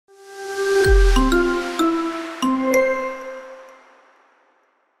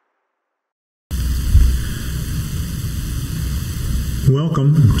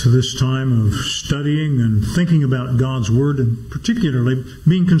to this time of studying and thinking about God's Word, and particularly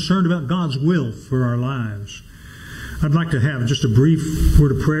being concerned about God's will for our lives. I'd like to have just a brief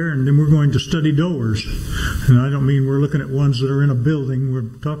word of prayer, and then we're going to study doors. And I don't mean we're looking at ones that are in a building. We're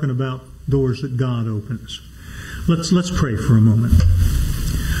talking about doors that God opens. Let's pray for a moment.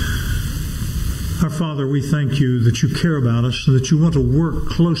 Our Father, we thank you that you care about us and that you want to work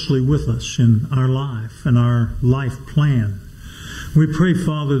closely with us in our life and our life plan. We pray,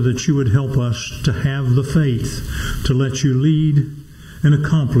 Father, that you would help us to have the faith to let you lead and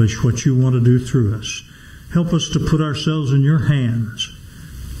accomplish what you want to do through us. Help us to put ourselves in your hands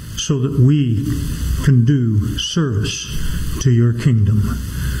so that we can do service to your kingdom.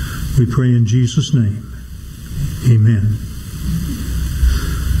 We pray in Jesus' name. Amen.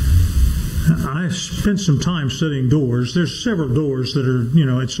 I spent some time studying doors. There's several doors that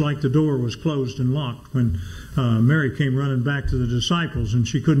are, it's like the door was closed and locked when Mary came running back to the disciples and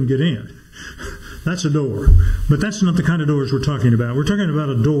she couldn't get in. That's a door. But that's not the kind of doors we're talking about. We're talking about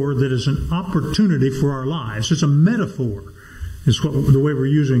a door that is an opportunity for our lives. It's a metaphor, is the way we're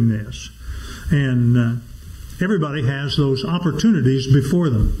using this. And everybody has those opportunities before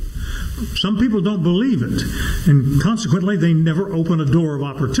them. Some people don't believe it, and consequently they never open a door of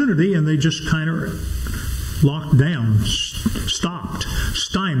opportunity, and they just kind of locked down, stopped,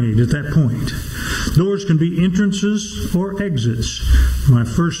 stymied at that point. Doors can be entrances or exits. My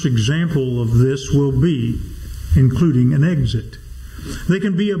first example of this will be including an exit. They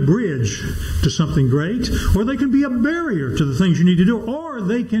can be a bridge to something great, or they can be a barrier to the things you need to do, or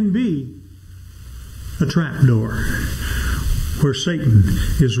they can be a trap door where Satan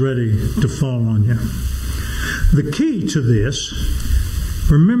is ready to fall on you. The key to this,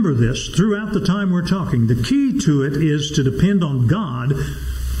 remember this throughout the time we're talking, the key to it is to depend on God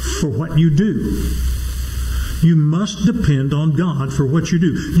for what you do. You must depend on God for what you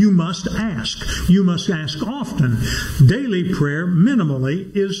do. You must ask. You must ask often. Daily prayer,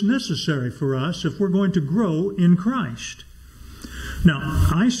 minimally, is necessary for us if we're going to grow in Christ. Now,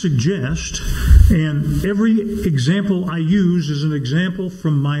 I suggest, and every example I use is an example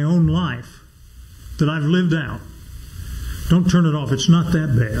from my own life that I've lived out. Don't turn it off. It's not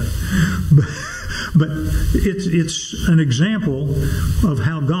that bad. But it's an example of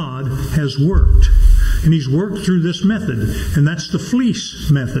how God has worked. And He's worked through this method. And that's the fleece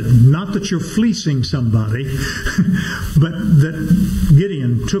method. Not that you're fleecing somebody, but that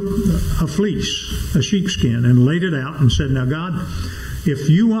Gideon took a fleece, a sheepskin, and laid it out and said, "Now God, if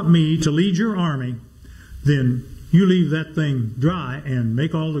you want me to lead your army, then you leave that thing dry and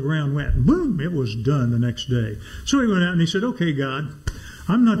make all the ground wet." And boom, it was done the next day. So he went out and he said, "Okay, God,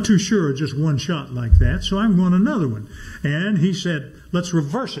 I'm not too sure of just one shot like that, so I'm going another one." And he said, "Let's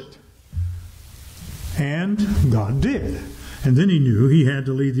reverse it." And God did. And then he knew he had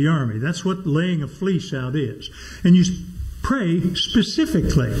to lead the army. That's what laying a fleece out is. And you pray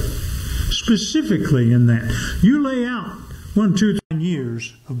specifically in that. You lay out 1, 2, 3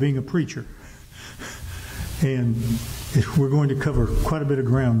 years of being a preacher. And we're going to cover quite a bit of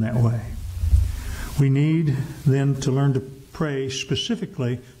ground that way. We need then to learn to pray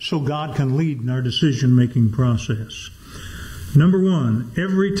specifically so God can lead in our decision-making process. Number 1,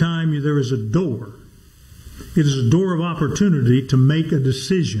 every time there is a door, it is a door of opportunity to make a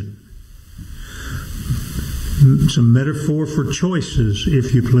decision. It's a metaphor for choices,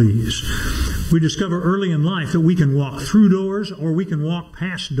 if you please. We discover early in life that we can walk through doors or we can walk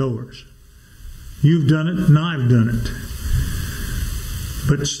past doors. You've done it and I've done it.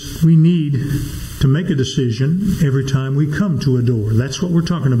 But we need to make a decision every time we come to a door. That's what we're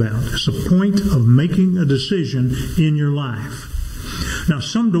talking about. It's a point of making a decision in your life. Now,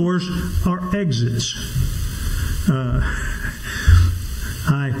 some doors are exits.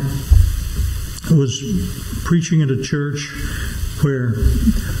 I was preaching at a church where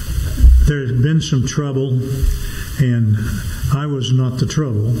there had been some trouble, and I was not the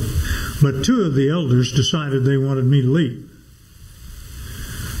trouble. But 2 of the elders decided they wanted me to leave.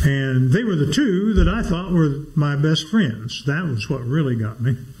 And they were the 2 that I thought were my best friends. That was what really got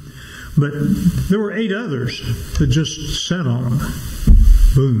me. But there were 8 others that just sat on them.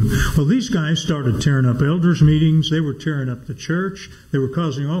 Boom. Well, these guys started tearing up elders' meetings. They were tearing up the church. They were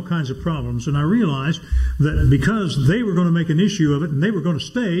causing all kinds of problems. And I realized that because they were going to make an issue of it and they were going to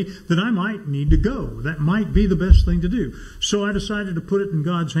stay, that I might need to go. That might be the best thing to do. So I decided to put it in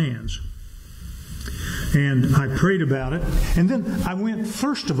God's hands. And I prayed about it. And then I went,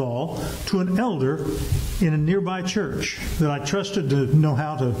 first of all, to an elder in a nearby church that I trusted to know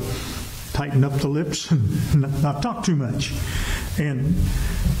how to tighten up the lips and not talk too much. And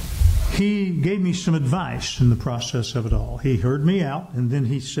he gave me some advice in the process of it all. He heard me out, and then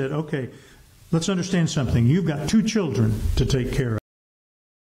he said, okay, let's understand something. You've got 2 children to take care of.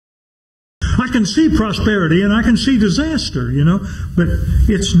 I can see prosperity and I can see disaster, but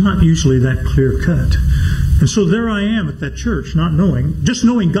it's not usually that clear cut. And so there I am at that church, not knowing, just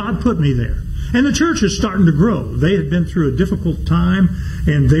knowing God put me there. And the church is starting to grow. They had been through a difficult time,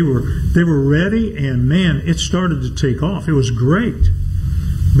 and they were ready, and man, it started to take off. It was great.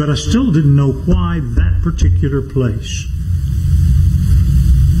 But I still didn't know why that particular place.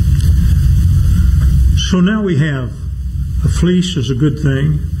 So now we have a fleece is a good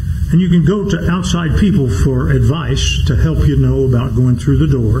thing, and you can go to outside people for advice to help you know about going through the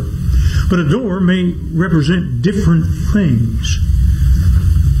door. But a door may represent different things.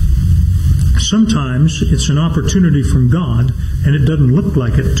 Sometimes it's an opportunity from God, and it doesn't look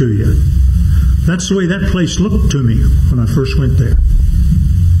like it to you. That's the way that place looked to me when I first went there.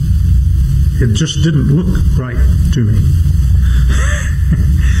 It just didn't look right to me.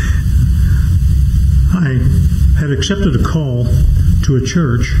 I had accepted a call to a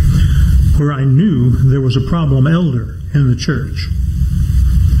church where I knew there was a problem elder in the church.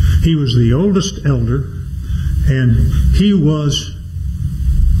 He was the oldest elder, and he was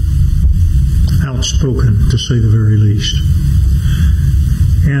outspoken, to say the very least.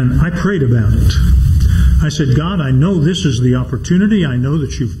 And I prayed about it. I said, God, I know this is the opportunity. I know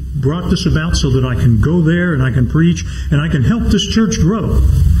that you've brought this about so that I can go there and I can preach and I can help this church grow.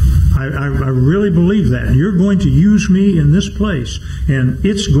 I really believe that. You're going to use me in this place, and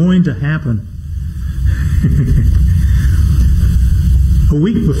it's going to happen. A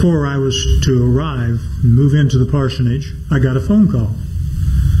week before I was to arrive and move into the parsonage, I got a phone call.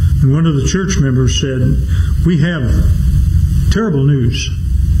 And one of the church members said, we have terrible news.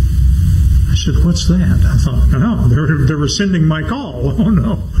 I said, what's that? I thought, no, they're rescinding my call. Oh,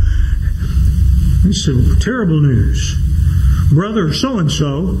 no. He said, terrible news. Brother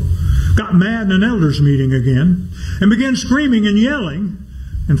so-and-so got mad in an elders meeting again and began screaming and yelling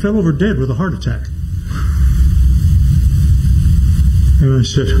and fell over dead with a heart attack. And I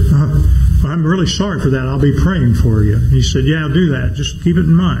said, I'm really sorry for that. I'll be praying for you. He said, yeah, I'll do that. Just keep it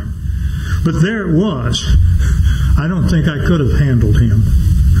in mind. But there it was. I don't think I could have handled him.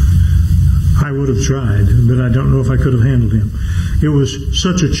 I would have tried, but I don't know if I could have handled him. It was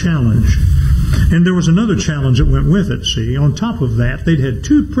such a challenge. And there was another challenge that went with it, see. On top of that, they'd had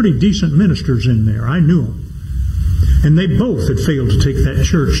 2 pretty decent ministers in there. I knew them. And they both had failed to take that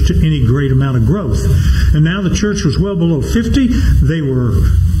church to any great amount of growth. And now the church was well below 50. They were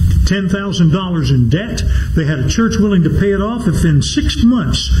 $10,000 in debt. They had a church willing to pay it off if in 6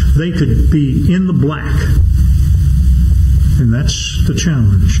 months they could be in the black. And that's the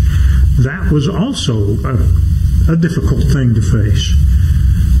challenge. That was also a difficult thing to face.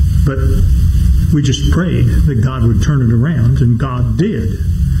 But we just prayed that God would turn it around, and God did.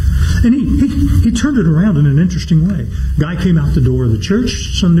 And he turned it around in an interesting way. Guy came out the door of the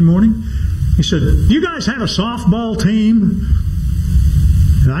church Sunday morning. He said, you guys have a softball team?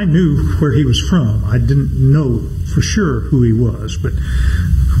 And I knew where he was from. I didn't know for sure who he was. But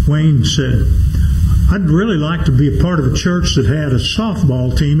Wayne said, I'd really like to be a part of a church that had a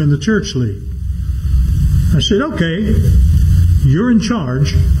softball team in the church league. I said, okay, you're in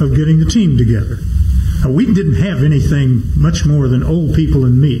charge of getting the team together. Now, we didn't have anything much more than old people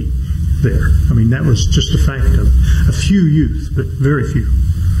and me there. I mean, that was just a fact of a few youth, but very few.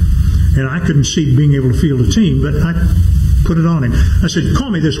 And I couldn't see being able to field a team, but I put it on him. I said, call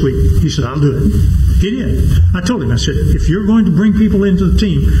me this week. He said, I'll do it. He did. I told him, I said, if you're going to bring people into the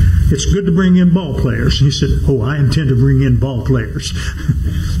team, it's good to bring in ball players. And he said, oh, I intend to bring in ball players.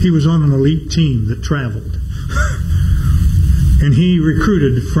 He was on an elite team that traveled. And he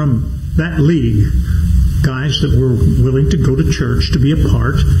recruited from that league guys that were willing to go to church to be a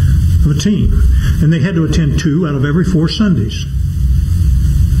part of a team. And they had to attend 2 out of every 4 Sundays.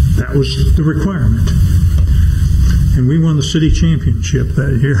 That was the requirement. And we won the city championship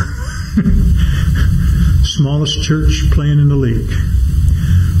that year. Smallest church playing in the league.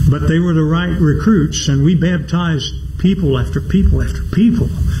 But they were the right recruits, and we baptized people after people after people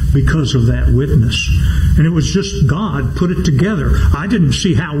because of that witness. And it was just God put it together. I didn't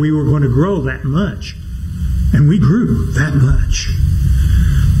see how we were going to grow that much. And we grew that much.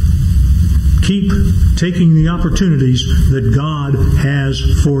 Keep taking the opportunities that God has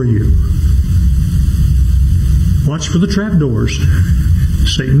for you. Watch for the trapdoors.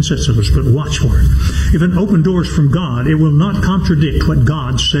 Satan sets of us, but watch for it. If an open door is from God, it will not contradict what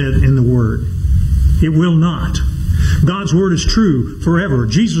God said in the Word. It will not. God's word is true forever.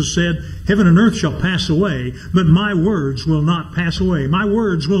 Jesus said, heaven and earth shall pass away, but my words will not pass away. My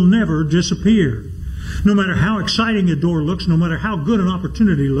words will never disappear. No matter how exciting a door looks, no matter how good an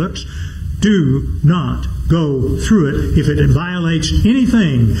opportunity looks, do not go through it if it violates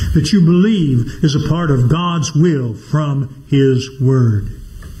anything that you believe is a part of God's will from His Word.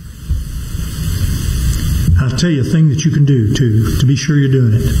 I'll tell you a thing that you can do to be sure you're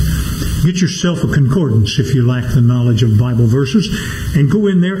doing it. Get yourself a concordance if you lack the knowledge of Bible verses, and go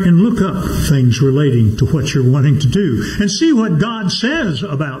in there and look up things relating to what you're wanting to do and see what God says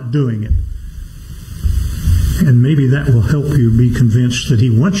about doing it. And maybe that will help you be convinced that He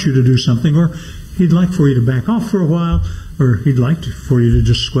wants you to do something, or He'd like for you to back off for a while, or He'd like for you to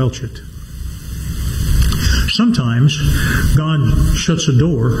just squelch it. Sometimes God shuts a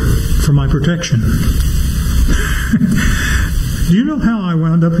door for my protection. Do you know how I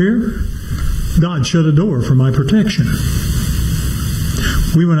wound up here? God shut a door for my protection.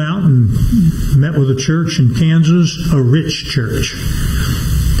 We went out and met with a church in Kansas, a rich church.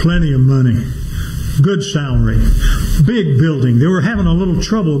 Plenty of money. Good salary. Big building. They were having a little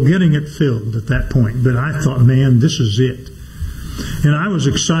trouble getting it filled at that point. But I thought, man, this is it. And I was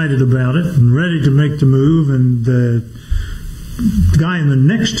excited about it and ready to make the move. And the guy in the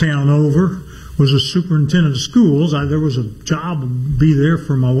next town over was a superintendent of schools. There was a job to be there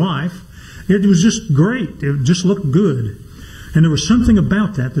for my wife. It was just great. It just looked good. And there was something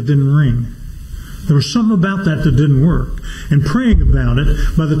about that didn't ring. There was something about that didn't work. And praying about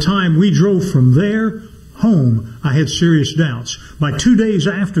it, by the time we drove from there home, I had serious doubts. By 2 days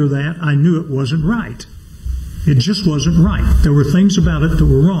after that, I knew it wasn't right. It just wasn't right. There were things about it that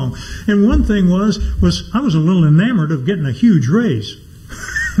were wrong. And one thing was I was a little enamored of getting a huge raise.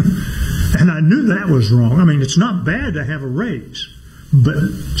 And I knew that was wrong. I mean, it's not bad to have a raise, but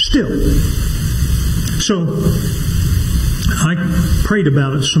still. So I prayed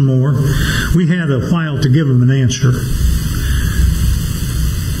about it some more. We had a while to give him an answer.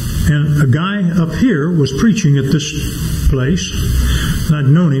 And a guy up here was preaching at this place. And I'd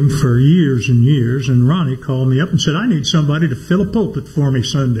known him for years and years. And Ronnie called me up and said, I need somebody to fill a pulpit for me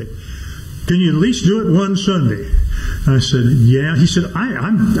Sunday. Can you at least do it one Sunday? I said, yeah. He said,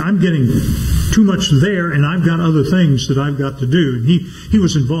 I'm getting too much there, and I've got other things that I've got to do. And he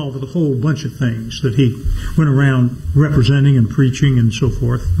was involved with a whole bunch of things that he went around representing and preaching and so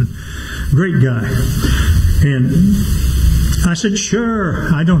forth. Great guy. And I said,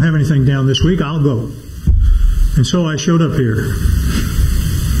 sure, I don't have anything down this week. I'll go. And so I showed up here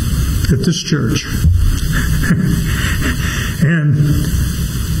at this church. And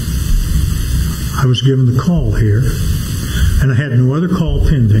I was given the call here, and I had no other call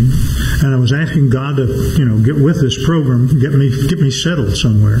pending, and I was asking God to, get with this program, get me settled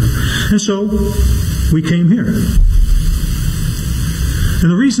somewhere. And so we came here. And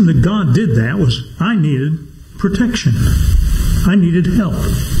the reason that God did that was I needed protection. I needed help.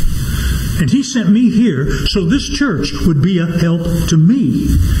 And He sent me here so this church would be a help to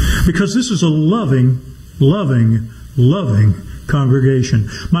me, because this is a loving, loving, loving congregation.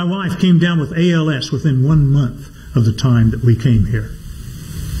 My wife came down with ALS within 1 month of the time that we came here.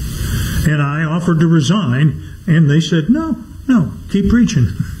 And I offered to resign, and they said, no, keep preaching.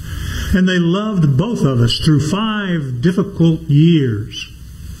 And they loved both of us through 5 difficult years.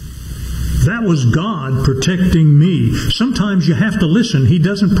 That was God protecting me. Sometimes you have to listen. He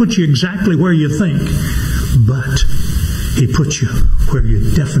doesn't put you exactly where you think, but He puts you where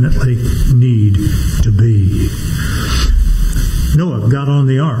you definitely need to be. Noah got on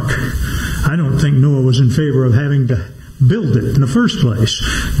the ark. I don't think Noah was in favor of having to build it in the first place.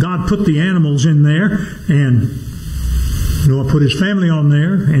 God put the animals in there, and Noah put his family on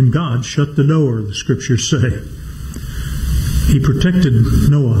there, and God shut the door, the Scriptures say. He protected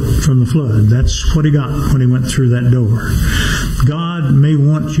Noah from the flood. That's what he got when he went through that door. God may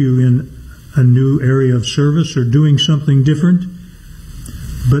want you in a new area of service or doing something different,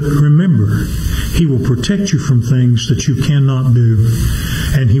 but remember, He will protect you from things that you cannot do,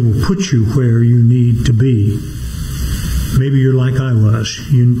 and He will put you where you need to be. Maybe you're like I was.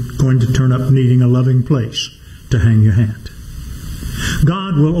 You're going to turn up needing a loving place to hang your hat.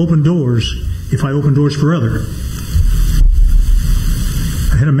 God will open doors if I open doors for others.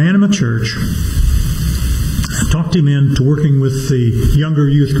 I had a man in my church. I talked him into working with the younger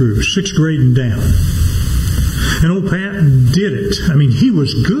youth group, 6th grade and down. And old Pat did it. I mean, he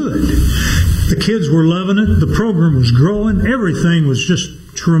was good. The kids were loving it. The program was growing. Everything was just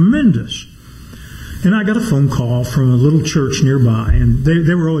tremendous. And I got a phone call from a little church nearby, and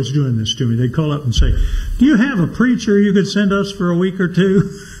they were always doing this to me. They'd call up and say, do you have a preacher you could send us for a week or two?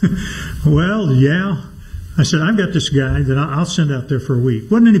 Well, yeah. I said, I've got this guy that I'll send out there for a week.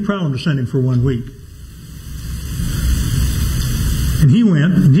 Wasn't any problem to send him for 1 week. And he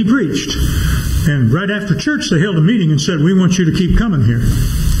went and he preached. And right after church, they held a meeting and said, we want you to keep coming here.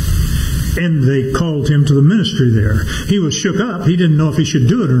 And they called him to the ministry there. He was shook up. He didn't know if he should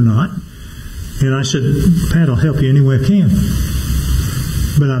do it or not. And I said, Pat, I'll help you any way I can.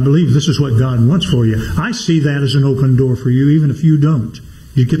 But I believe this is what God wants for you. I see that as an open door for you, even if you don't.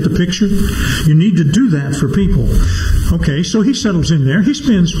 You get the picture? You need to do that for people. Okay, so he settles in there. He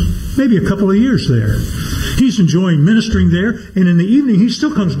spends maybe a couple of years there. He's enjoying ministering there, and in the evening he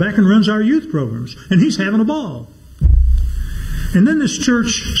still comes back and runs our youth programs, and he's having a ball. And then this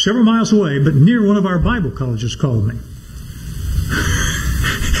church, several miles away, but near one of our Bible colleges, called me.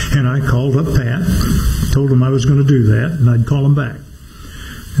 And I called up Pat, told him I was going to do that, and I'd call him back.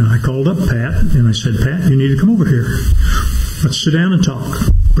 And I called up Pat, and I said, Pat, you need to come over here. Let's sit down and talk.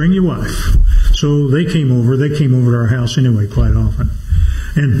 Bring your wife. So they came over. They came over to our house anyway quite often.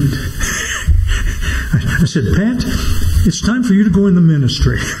 And I said, Pat, it's time for you to go in the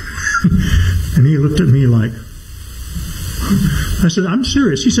ministry. And he looked at me like, I said, I'm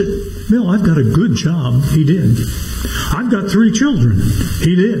serious. He said, Bill, I've got a good job. He did. I've got 3 children.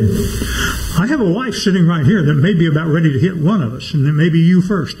 He did. I have a wife sitting right here that may be about ready to hit one of us, and it may be you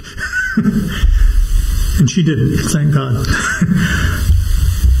first. And she didn't, thank God.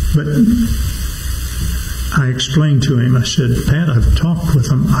 But I explained to him, I said, Pat, I've talked with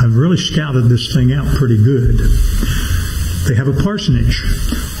them. I've really scouted this thing out pretty good. They have a parsonage,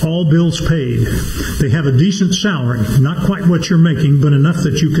 all bills paid. They have a decent salary, not quite what you're making, but enough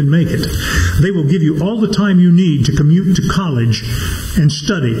that you can make it. They will give you all the time you need to commute to college and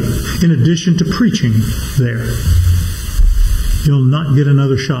study, in addition to preaching there. You'll not get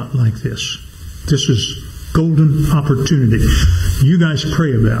another shot like this. This is golden opportunity. You guys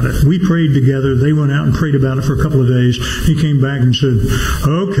pray about it. We prayed together. They went out and prayed about it for a couple of days. He came back and said,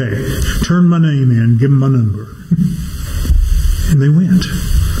 okay, turn my name in, give him my number. And they went.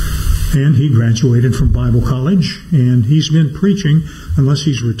 And he graduated from Bible college, and he's been preaching, unless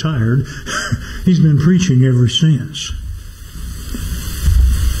he's retired, he's been preaching ever since.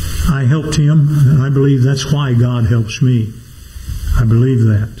 I helped him, and I believe that's why God helps me. I believe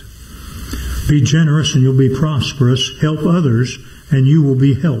that. Be generous and you'll be prosperous. Help others and you will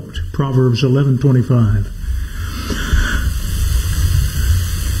be helped. Proverbs 11:25.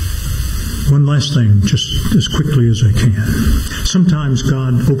 One last thing, just as quickly as I can. Sometimes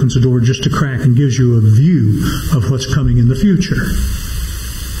God opens the door just a crack and gives you a view of what's coming in the future.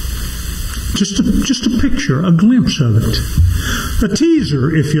 Just a picture, a glimpse of it. A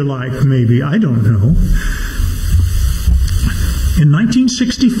teaser, if you like, maybe. I don't know. In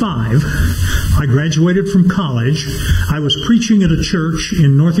 1965, I graduated from college. I was preaching at a church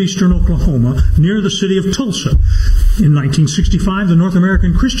in northeastern Oklahoma near the city of Tulsa. In 1965, the North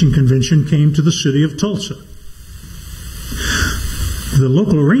American Christian Convention came to the city of Tulsa. The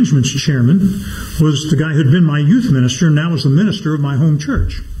local arrangements chairman was the guy who had been my youth minister and now was the minister of my home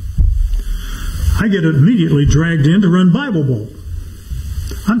church. I get immediately dragged in to run Bible Bowl.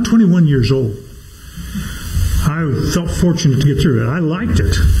 I'm 21 years old. I felt fortunate to get through it. I liked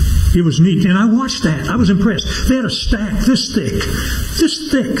it. It was neat. And I watched that. I was impressed. They had a stack this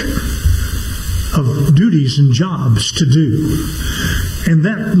thick of duties and jobs to do. And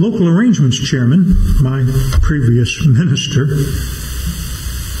that local arrangements chairman, my previous minister,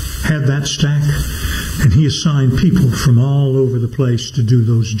 had that stack, and he assigned people from all over the place to do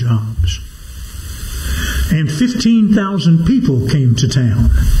those jobs. And 15,000 people came to town.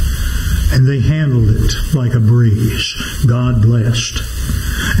 And they handled it like a breeze. God blessed.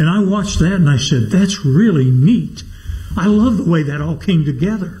 And I watched that and I said, that's really neat. I love the way that all came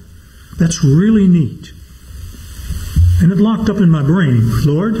together. That's really neat. And it locked up in my brain,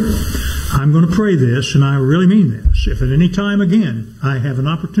 Lord, I'm going to pray this, and I really mean this. If at any time again I have an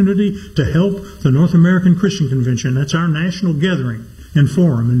opportunity to help the North American Christian Convention, that's our national gathering and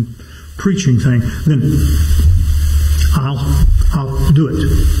forum and preaching thing, then I'll do it.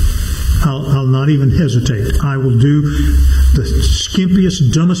 I'll not even hesitate. I will do the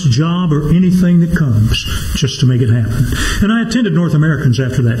skimpiest, dumbest job or anything that comes just to make it happen. And I attended North Americans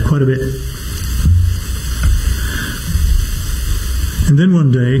after that quite a bit. And then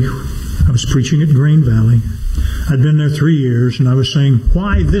one day, I was preaching at Green Valley. I'd been there 3 years, and I was saying,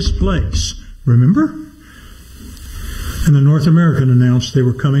 why this place? Remember? And the North American announced they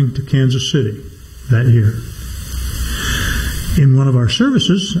were coming to Kansas City that year. In one of our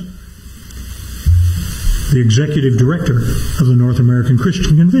services, the executive director of the North American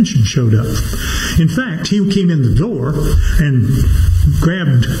Christian Convention showed up. In fact, he came in the door and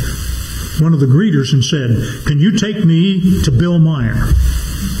grabbed one of the greeters and said, "Can you take me to Bill Mieir?"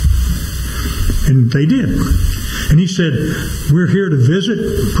 And they did. And he said, "We're here to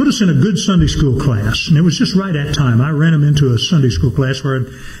visit. Put us in a good Sunday school class." And it was just right at time. I ran him into a Sunday school class where I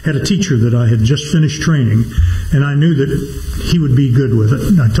had a teacher that I had just finished training, and I knew that he would be good with it.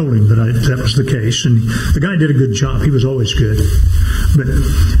 And I told him that that was the case, and the guy did a good job. He was always good. But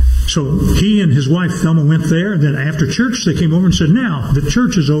so he and his wife Thelma went there, and then after church they came over and said, "Now that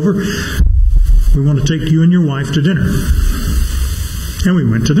church is over, we want to take you and your wife to dinner." And we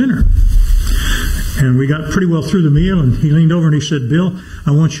went to dinner. And we got pretty well through the meal, and he leaned over and he said, "Bill,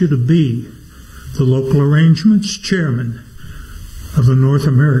 I want you to be the local arrangements chairman of the North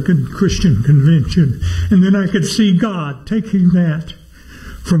American Christian Convention." And then I could see God taking that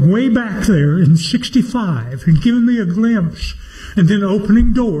from way back there in '65 and giving me a glimpse, and then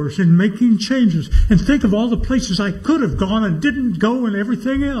opening doors and making changes. And think of all the places I could have gone and didn't go and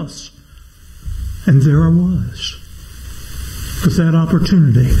everything else. And there I was with that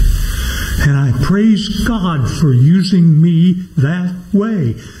opportunity. And I praise God for using me that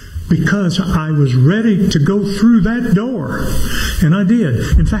way, because I was ready to go through that door. And I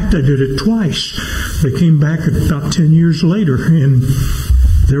did. In fact, I did it twice. They came back about 10 years later, and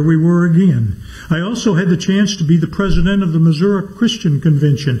there we were again. I also had the chance to be the president of the Missouri Christian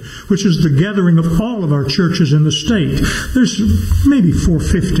Convention, which is the gathering of all of our churches in the state. There's maybe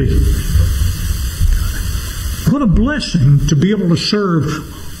 450. What a blessing to be able to serve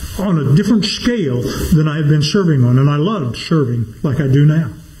on a different scale than I had been serving on. And I loved serving like I do now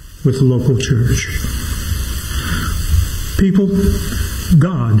with the local church. People,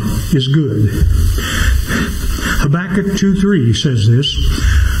 God is good. Habakkuk 2:3 says this,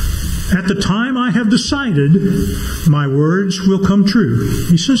 "At the time I have decided, my words will come true."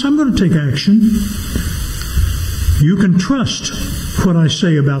 He says, I'm going to take action. You can trust what I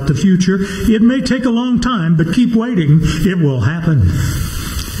say about the future. It may take a long time, but keep waiting. It will happen.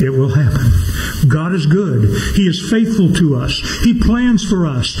 It will happen. God is good. He is faithful to us. He plans for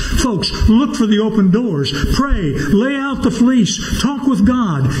us. Folks, look for the open doors. Pray. Lay out the fleece. Talk with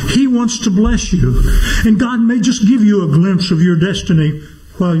God. He wants to bless you. And God may just give you a glimpse of your destiny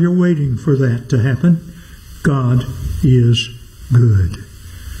while you're waiting for that to happen. God is good.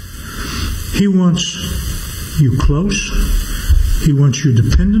 He wants you close. He wants you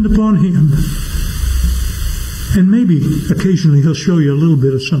dependent upon Him. And maybe occasionally He'll show you a little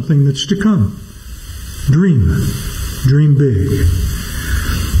bit of something that's to come. Dream. Dream big.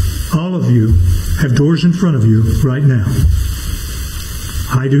 All of you have doors in front of you right now.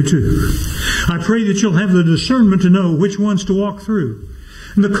 I do too. I pray that you'll have the discernment to know which ones to walk through,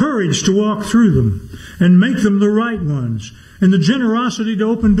 and the courage to walk through them and make them the right ones, and the generosity to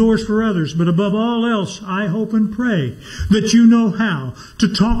open doors for others. But above all else, I hope and pray that you know how to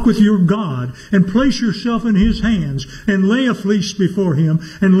talk with your God and place yourself in His hands and lay a fleece before Him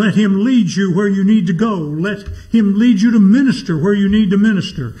and let Him lead you where you need to go. Let Him lead you to minister where you need to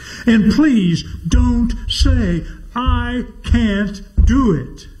minister. And please don't say, "I can't do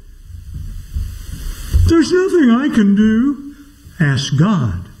it." There's nothing I can do. Ask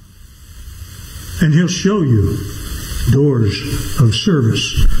God, and He'll show you doors of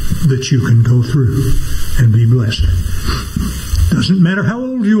service that you can go through and be blessed. Doesn't matter how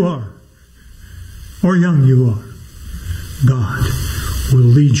old you are or young you are. God will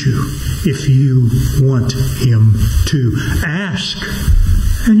lead you if you want Him to. Ask,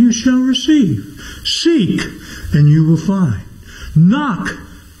 and you shall receive. Seek, and you will find. Knock,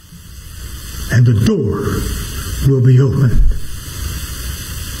 and the door will be opened.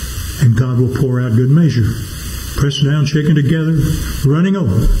 And God will pour out good measure, pressed down, shaken together, running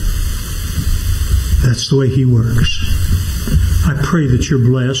over. That's the way He works. I pray that you're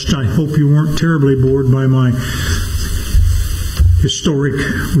blessed. I hope you weren't terribly bored by my historic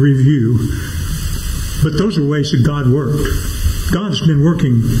review. But those are ways that God worked. God's been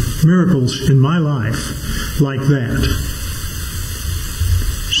working miracles in my life like that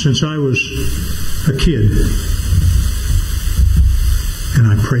since I was a kid. And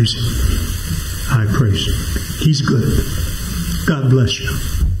I praise Him. I praise Him. He's good. God bless you.